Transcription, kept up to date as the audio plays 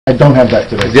I don't have that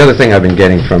today. The other thing I've been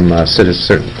getting from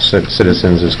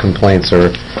citizens is complaints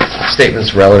or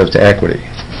statements relative to equity.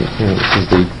 This is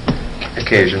the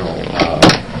occasional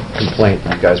complaint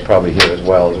you guys probably hear as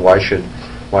well, is why should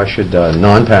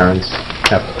non-parents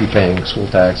have to be paying school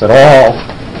tax at all?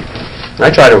 And I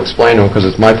try to explain to them, because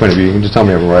it's my point of view, you can just tell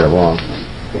me if I'm right or wrong,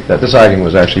 that this argument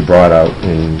was actually brought out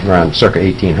in around circa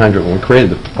 1800 when we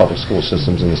created the public school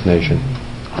systems in this nation.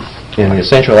 And the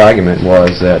essential argument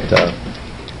was that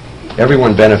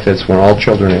everyone benefits when all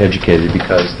children are educated,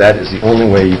 because that is the only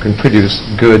way you can produce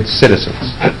good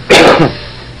citizens.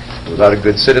 Without a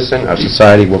good citizen, our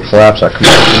society will collapse, our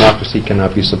democracy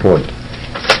cannot be supported.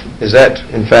 Is that,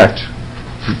 in fact,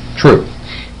 true?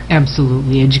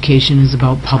 Absolutely. Education is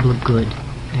about public good,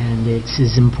 and it's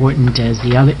as important as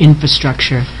the other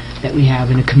infrastructure that we have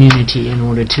in a community in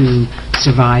order to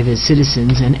survive as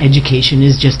citizens, and education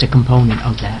is just a component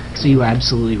of that. So you're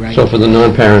absolutely right. So for the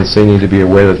non-parents, they need to be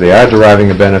aware that they are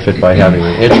deriving a benefit by having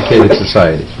an educated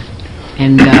society.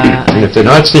 And if they're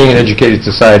not seeing an educated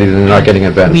society, then they're not getting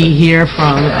a benefit. We hear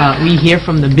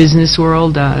from the business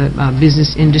world,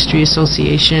 Business Industry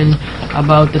Association,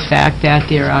 about the fact that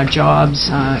there are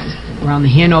jobs around the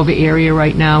Hanover area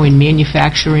right now in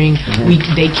manufacturing.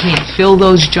 They can't fill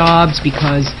those jobs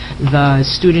because the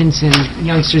students and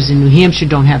youngsters in New Hampshire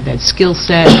don't have that skill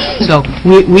set. So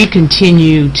we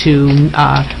continue to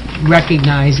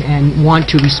recognize and want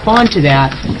to respond to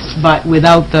that, but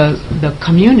without the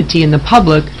community and the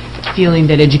public feeling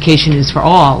that education is for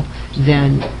all,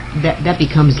 then that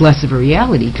becomes less of a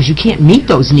reality, because you can't meet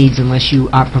those needs unless you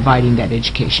are providing that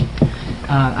education.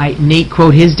 Nate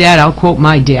quote his dad, I'll quote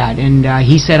my dad, and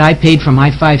he said, I paid for my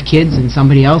 5 kids and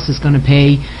somebody else is going to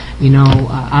pay,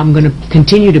 I'm going to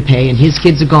continue to pay, and his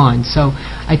kids are gone. So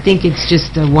I think it's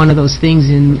just one of those things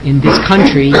in this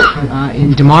country,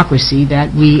 in democracy,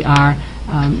 that we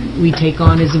take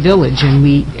on as a village, and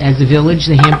as a village,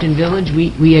 the Hampton Village,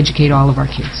 we educate all of our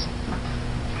kids.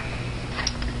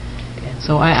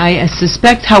 So I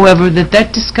suspect, however,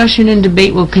 that discussion and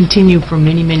debate will continue for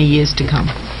many, many years to come.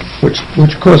 Which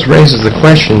of course raises the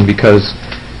question, because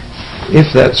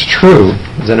if that's true,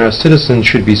 then our citizens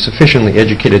should be sufficiently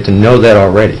educated to know that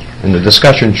already, and the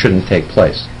discussion shouldn't take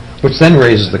place, which then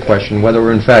raises the question whether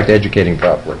we're in fact educating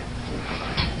properly.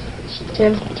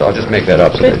 Tim? So I'll just make that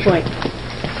observation. Good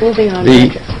point. Moving on.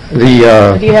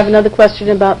 Do you have another question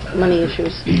about money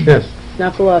issues? Yes.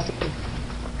 Not philosophy.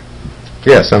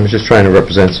 Yes, I was just trying to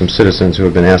represent some citizens who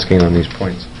have been asking on these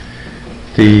points.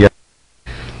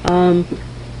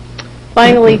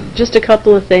 Finally, just a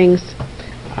couple of things.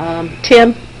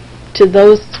 Tim, to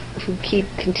those who keep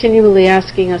continually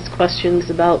asking us questions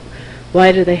about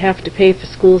why do they have to pay for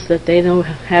schools that they don't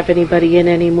have anybody in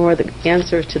anymore, the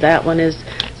answer to that one is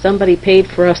somebody paid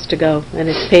for us to go, and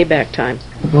it's payback time.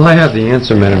 Well, I have the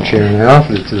answer, Madam Chair, and I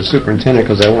offered it to the superintendent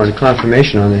because I wanted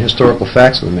confirmation on the historical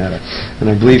facts of the matter, and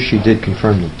I believe she did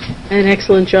confirm them. An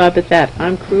excellent job at that.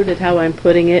 I'm crude at how I'm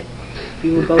putting it.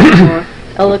 You were both more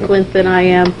eloquent than I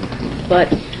am, but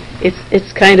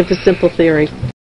it's kind of a simple theory.